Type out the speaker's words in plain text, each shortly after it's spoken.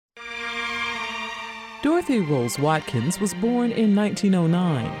Dorothy Rose Watkins was born in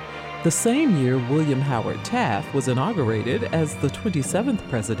 1909, the same year William Howard Taft was inaugurated as the 27th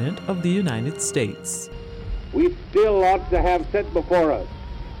President of the United States. We still ought to have set before us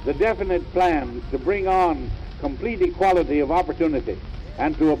the definite plans to bring on complete equality of opportunity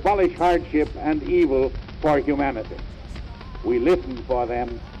and to abolish hardship and evil for humanity. We listened for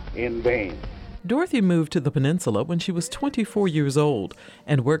them in vain. Dorothy moved to the peninsula when she was 24 years old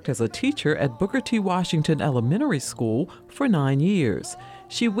and worked as a teacher at Booker T. Washington Elementary School for 9 years.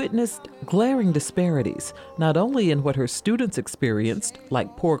 She witnessed glaring disparities, not only in what her students experienced,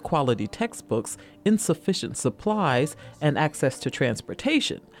 like poor quality textbooks, insufficient supplies, and access to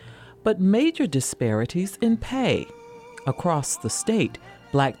transportation, but major disparities in pay. Across the state,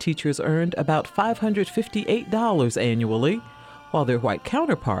 black teachers earned about $558 annually, while their white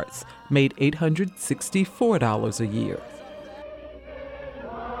counterparts made $864 a year.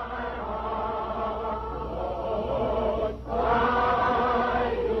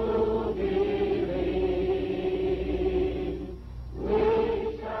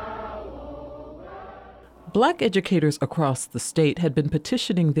 Black educators across the state had been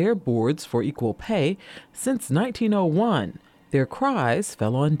petitioning their boards for equal pay since 1901. Their cries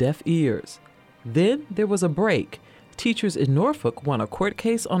fell on deaf ears. Then there was a break. Teachers in Norfolk won a court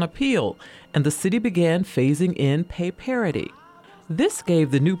case on appeal, and the city began phasing in pay parity. This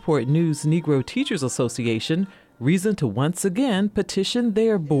gave the Newport News Negro Teachers Association reason to once again petition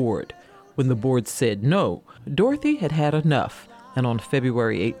their board. When the board said no, Dorothy had had enough, and on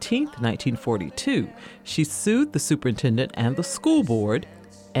February 18, 1942, she sued the superintendent and the school board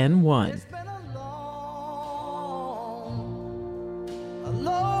and won. It's been a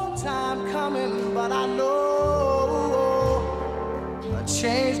long time coming, but I know a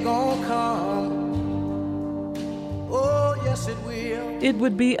change gonna come. Oh, yes it will. It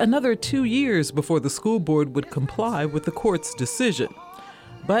would be another 2 years before the school board would comply with the court's decision.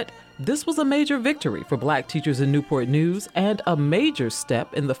 But this was a major victory for black teachers in Newport News and a major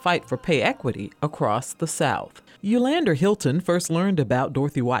step in the fight for pay equity across the South. Yolander Hilton first learned about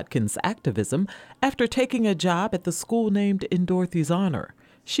Dorothy Watkins' activism after taking a job at the school named in Dorothy's honor.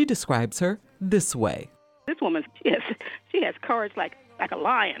 She describes her this way. This woman, she has courage like a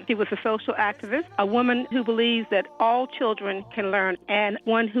lion. She was a social activist, a woman who believes that all children can learn, and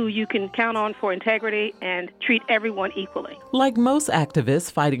one who you can count on for integrity and treat everyone equally. Like most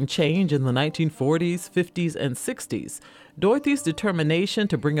activists fighting change in the 1940s, 50s, and 60s, Dorothy's determination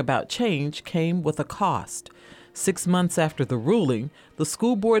to bring about change came with a cost. 6 months after the ruling, the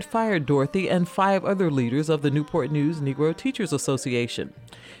school board fired Dorothy and 5 other leaders of the Newport News Negro Teachers Association.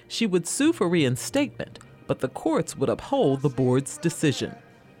 She would sue for reinstatement, but the courts would uphold the board's decision.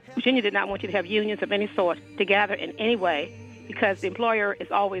 Virginia did not want you to have unions of any sort to gather in any way because the employer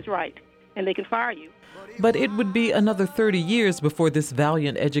is always right and they can fire you. But it would be another 30 years before this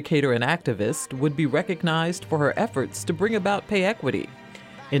valiant educator and activist would be recognized for her efforts to bring about pay equity.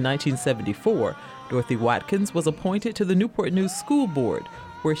 In 1974, Dorothy Watkins was appointed to the Newport News School Board,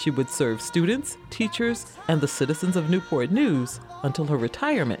 where she would serve students, teachers, and the citizens of Newport News until her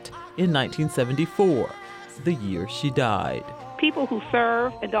retirement in 1974, the year she died. People who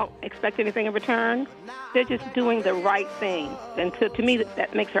serve and don't expect anything in return, they're just doing the right thing. And to me,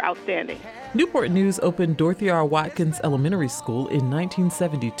 that makes her outstanding. Newport News opened Dorothy R. Watkins Elementary School in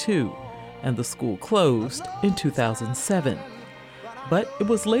 1972, and the school closed in 2007. But it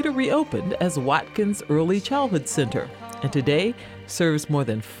was later reopened as Watkins Early Childhood Center, and today serves more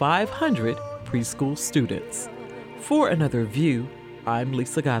than 500 preschool students. For Another View, I'm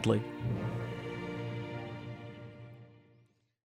Lisa Godley.